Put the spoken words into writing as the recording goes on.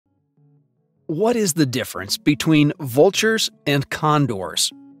What is the difference between vultures and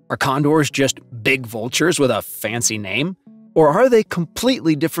condors? Are condors just big vultures with a fancy name? Or are they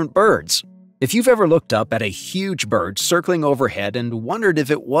completely different birds? If you've ever looked up at a huge bird circling overhead and wondered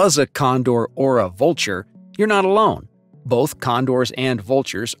if it was a condor or a vulture, you're not alone. Both condors and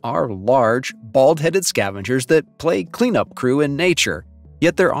vultures are large, bald-headed scavengers that play cleanup crew in nature.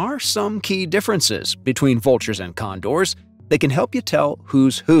 Yet there are some key differences between vultures and condors that can help you tell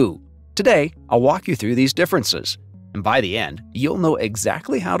who's who. Today, I'll walk you through these differences, and by the end, you'll know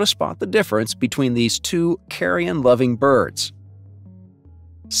exactly how to spot the difference between these two carrion-loving birds.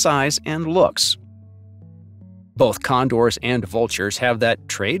 Size and looks. Both condors and vultures have that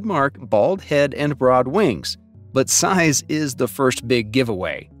trademark bald head and broad wings, but size is the first big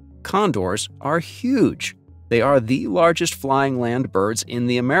giveaway. Condors are huge. They are the largest flying land birds in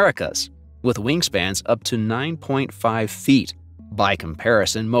the Americas, with wingspans up to 9.5 feet. By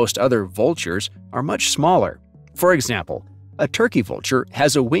comparison, most other vultures are much smaller. For example, a turkey vulture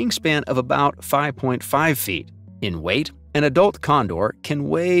has a wingspan of about 5.5 feet. In weight, an adult condor can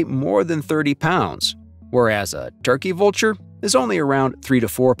weigh more than 30 pounds, whereas a turkey vulture is only around 3 to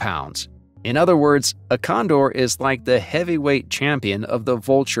 4 pounds. In other words, a condor is like the heavyweight champion of the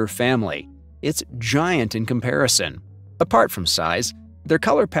vulture family. It's giant in comparison. Apart from size, their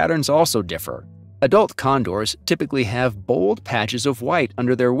color patterns also differ. Adult condors typically have bold patches of white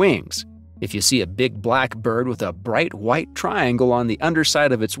under their wings. If you see a big black bird with a bright white triangle on the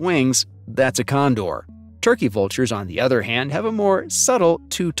underside of its wings, that's a condor. Turkey vultures, on the other hand, have a more subtle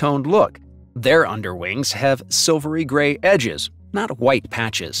two-toned look. Their underwings have silvery gray edges, not white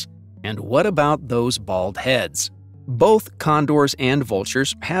patches. And what about those bald heads? Both condors and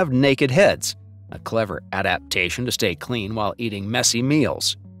vultures have naked heads, a clever adaptation to stay clean while eating messy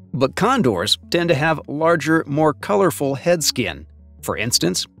meals. But condors tend to have larger, more colorful head skin. For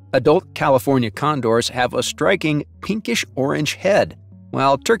instance, adult California condors have a striking pinkish-orange head,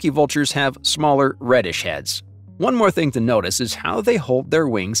 while turkey vultures have smaller reddish heads. One more thing to notice is how they hold their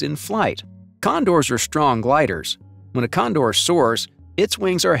wings in flight. Condors are strong gliders. When a condor soars, its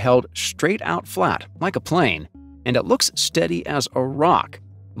wings are held straight out flat, like a plane, and it looks steady as a rock.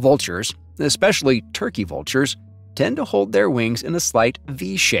 Vultures, especially turkey vultures, tend to hold their wings in a slight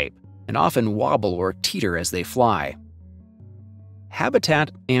V shape and often wobble or teeter as they fly.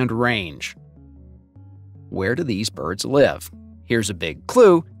 Habitat and range. Where do these birds live? Here's a big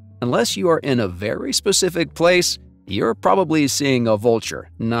clue. Unless you are in a very specific place, you're probably seeing a vulture,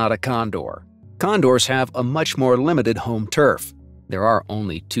 not a condor. Condors have a much more limited home turf. There are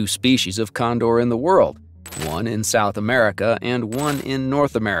only 2 species of condor in the world, one in South America and one in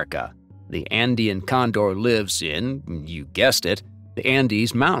North America. The Andean condor lives in, you guessed it, the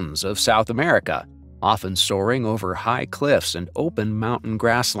Andes Mountains of South America, often soaring over high cliffs and open mountain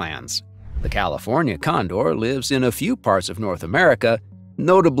grasslands. The California condor lives in a few parts of North America,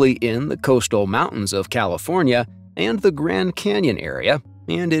 notably in the coastal mountains of California and the Grand Canyon area,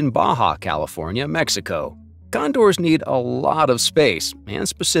 and in Baja California, Mexico. Condors need a lot of space and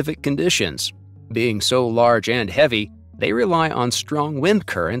specific conditions. Being so large and heavy, they rely on strong wind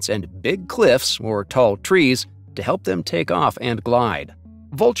currents and big cliffs or tall trees to help them take off and glide.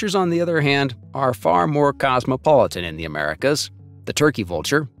 Vultures, on the other hand, are far more cosmopolitan in the Americas. The turkey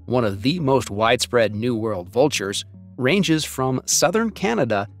vulture, one of the most widespread New World vultures, ranges from southern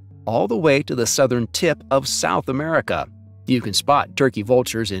Canada all the way to the southern tip of South America. You can spot turkey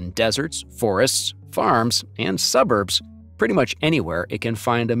vultures in deserts, forests, farms, and suburbs, pretty much anywhere it can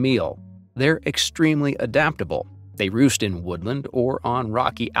find a meal. They're extremely adaptable. They roost in woodland or on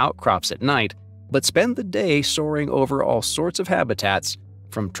rocky outcrops at night, but spend the day soaring over all sorts of habitats,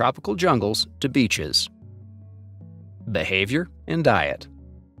 from tropical jungles to beaches. Behavior and diet.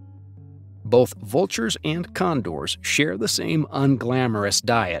 Both vultures and condors share the same unglamorous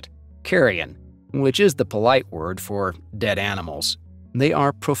diet, carrion, which is the polite word for dead animals. They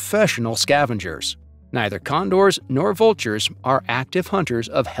are professional scavengers. Neither condors nor vultures are active hunters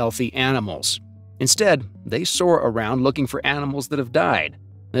of healthy animals. Instead, they soar around looking for animals that have died.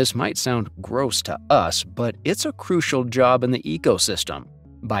 This might sound gross to us, but it's a crucial job in the ecosystem.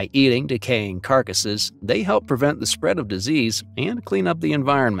 By eating decaying carcasses, they help prevent the spread of disease and clean up the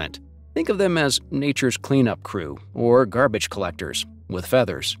environment. Think of them as nature's cleanup crew or garbage collectors with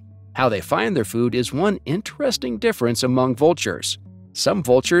feathers. How they find their food is one interesting difference among vultures. Some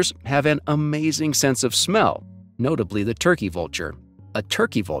vultures have an amazing sense of smell, notably the turkey vulture. A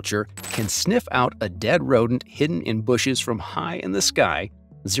turkey vulture can sniff out a dead rodent hidden in bushes from high in the sky,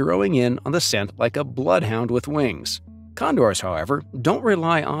 zeroing in on the scent like a bloodhound with wings. Condors, however, don't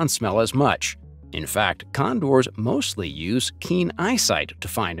rely on smell as much. In fact, condors mostly use keen eyesight to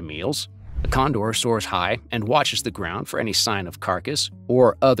find meals. A condor soars high and watches the ground for any sign of carcass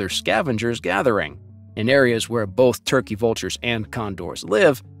or other scavengers gathering. In areas where both turkey vultures and condors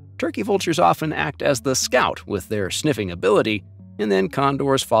live, turkey vultures often act as the scout with their sniffing ability, and then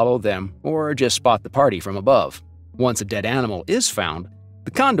condors follow them or just spot the party from above. Once a dead animal is found,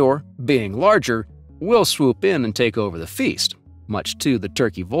 the condor, being larger, will swoop in and take over the feast, much to the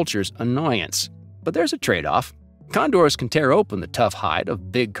turkey vulture's annoyance. But there's a trade-off. Condors can tear open the tough hide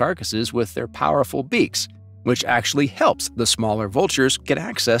of big carcasses with their powerful beaks, which actually helps the smaller vultures get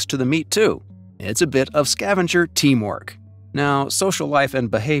access to the meat too. It's a bit of scavenger teamwork. Now, social life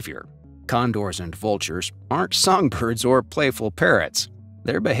and behavior. Condors and vultures aren't songbirds or playful parrots.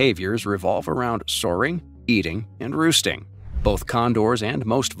 Their behaviors revolve around soaring, eating, and roosting. Both condors and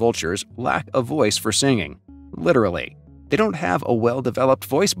most vultures lack a voice for singing. Literally, they don't have a well-developed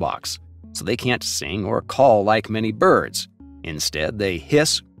voice box, so they can't sing or call like many birds. Instead, they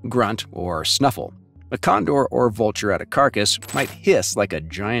hiss, grunt, or snuffle. A condor or vulture at a carcass might hiss like a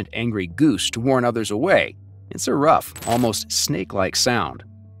giant angry goose to warn others away. It's a rough, almost snake-like sound.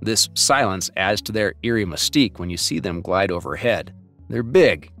 This silence adds to their eerie mystique when you see them glide overhead. They're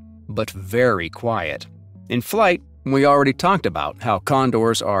big, but very quiet. In flight, we already talked about how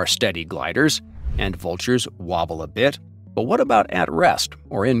condors are steady gliders, and vultures wobble a bit. But what about at rest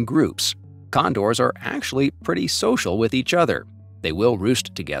or in groups? Condors are actually pretty social with each other. They will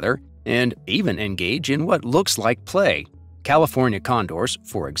roost together and even engage in what looks like play. California condors,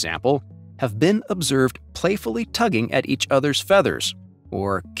 for example, have been observed playfully tugging at each other's feathers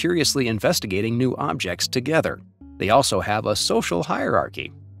or curiously investigating new objects together. They also have a social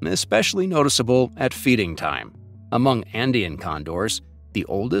hierarchy, especially noticeable at feeding time. Among Andean condors, the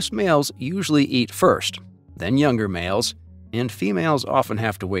oldest males usually eat first, then younger males, and females often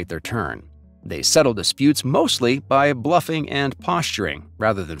have to wait their turn. They settle disputes mostly by bluffing and posturing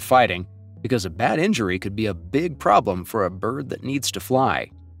rather than fighting, because a bad injury could be a big problem for a bird that needs to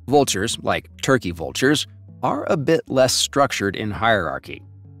fly. Vultures, like turkey vultures, are a bit less structured in hierarchy,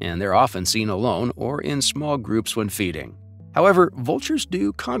 and they're often seen alone or in small groups when feeding. However, vultures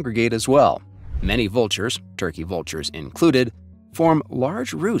do congregate as well. Many vultures, turkey vultures included, form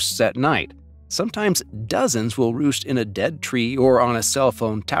large roosts at night. Sometimes dozens will roost in a dead tree or on a cell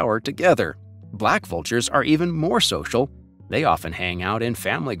phone tower together. Black vultures are even more social. They often hang out in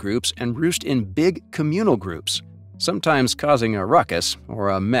family groups and roost in big communal groups, sometimes causing a ruckus or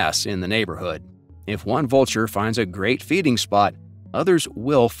a mess in the neighborhood. If one vulture finds a great feeding spot, others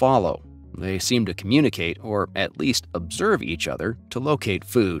will follow. They seem to communicate or at least observe each other to locate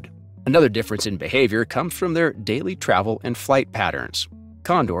food. Another difference in behavior comes from their daily travel and flight patterns.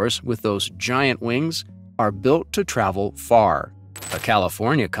 Condors, with those giant wings, are built to travel far. A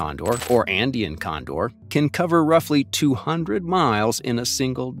California condor, or Andean condor, can cover roughly 200 miles in a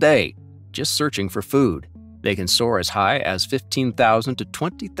single day, just searching for food. They can soar as high as 15,000 to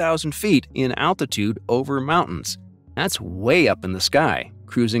 20,000 feet in altitude over mountains. That's way up in the sky,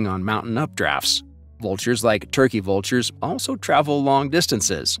 cruising on mountain updrafts. Vultures like turkey vultures also travel long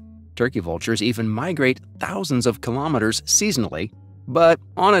distances. Turkey vultures even migrate thousands of kilometers seasonally, but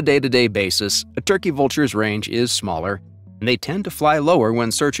on a day-to-day basis, a turkey vulture's range is smaller, and they tend to fly lower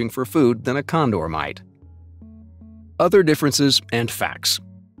when searching for food than a condor might. Other differences and facts.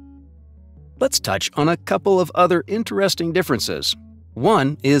 Let's touch on a couple of other interesting differences.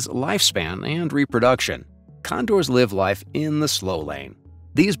 One is lifespan and reproduction. Condors live life in the slow lane.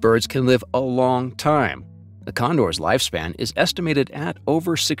 These birds can live a long time. The condor's lifespan is estimated at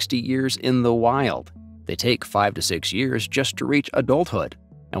over 60 years in the wild. They take 5 to 6 years just to reach adulthood.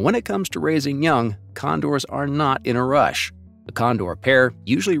 And when it comes to raising young, condors are not in a rush. The condor pair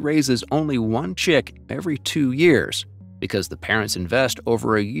usually raises only one chick every 2 years, because the parents invest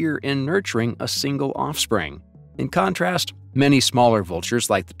over a year in nurturing a single offspring. In contrast, many smaller vultures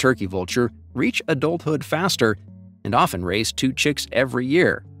like the turkey vulture reach adulthood faster and often raise 2 chicks every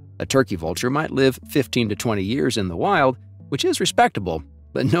year. A turkey vulture might live 15 to 20 years in the wild, which is respectable,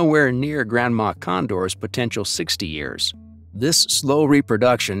 but nowhere near grandma condor's potential 60 years. This slow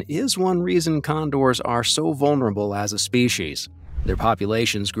reproduction is one reason condors are so vulnerable as a species. Their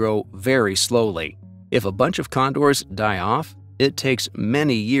populations grow very slowly. If a bunch of condors die off, it takes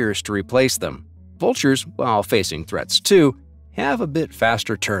many years to replace them. Vultures, while facing threats too, have a bit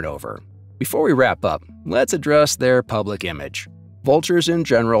faster turnover. Before we wrap up, let's address their public image. Vultures in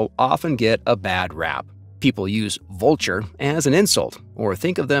general often get a bad rap. People use vulture as an insult or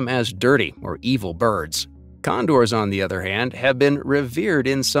think of them as dirty or evil birds. Condors, on the other hand, have been revered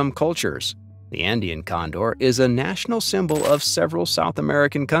in some cultures. The Andean condor is a national symbol of several South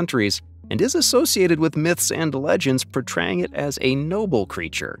American countries and is associated with myths and legends portraying it as a noble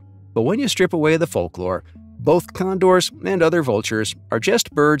creature. But when you strip away the folklore, both condors and other vultures are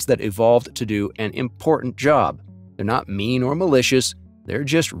just birds that evolved to do an important job. They're not mean or malicious, they're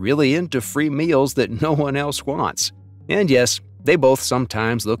just really into free meals that no one else wants. And yes, they both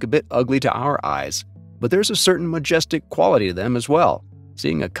sometimes look a bit ugly to our eyes, but there's a certain majestic quality to them as well.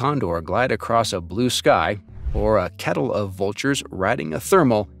 Seeing a condor glide across a blue sky, or a kettle of vultures riding a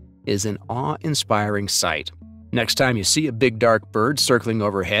thermal, is an awe-inspiring sight. Next time you see a big dark bird circling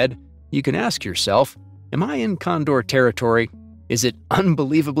overhead, you can ask yourself, am I in condor territory? Is it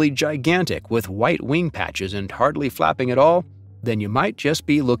unbelievably gigantic with white wing patches and hardly flapping at all? Then you might just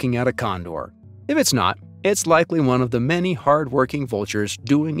be looking at a condor. If it's not, it's likely one of the many hard-working vultures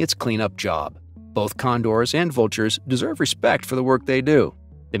doing its cleanup job. Both condors and vultures deserve respect for the work they do.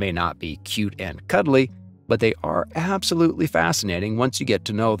 They may not be cute and cuddly, but they are absolutely fascinating once you get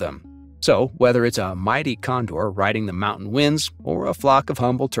to know them. So, whether it's a mighty condor riding the mountain winds or a flock of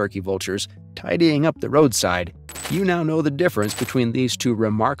humble turkey vultures tidying up the roadside, you now know the difference between these two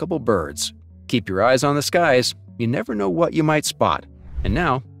remarkable birds. Keep your eyes on the skies, you never know what you might spot. And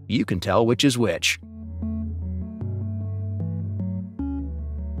now, you can tell which is which.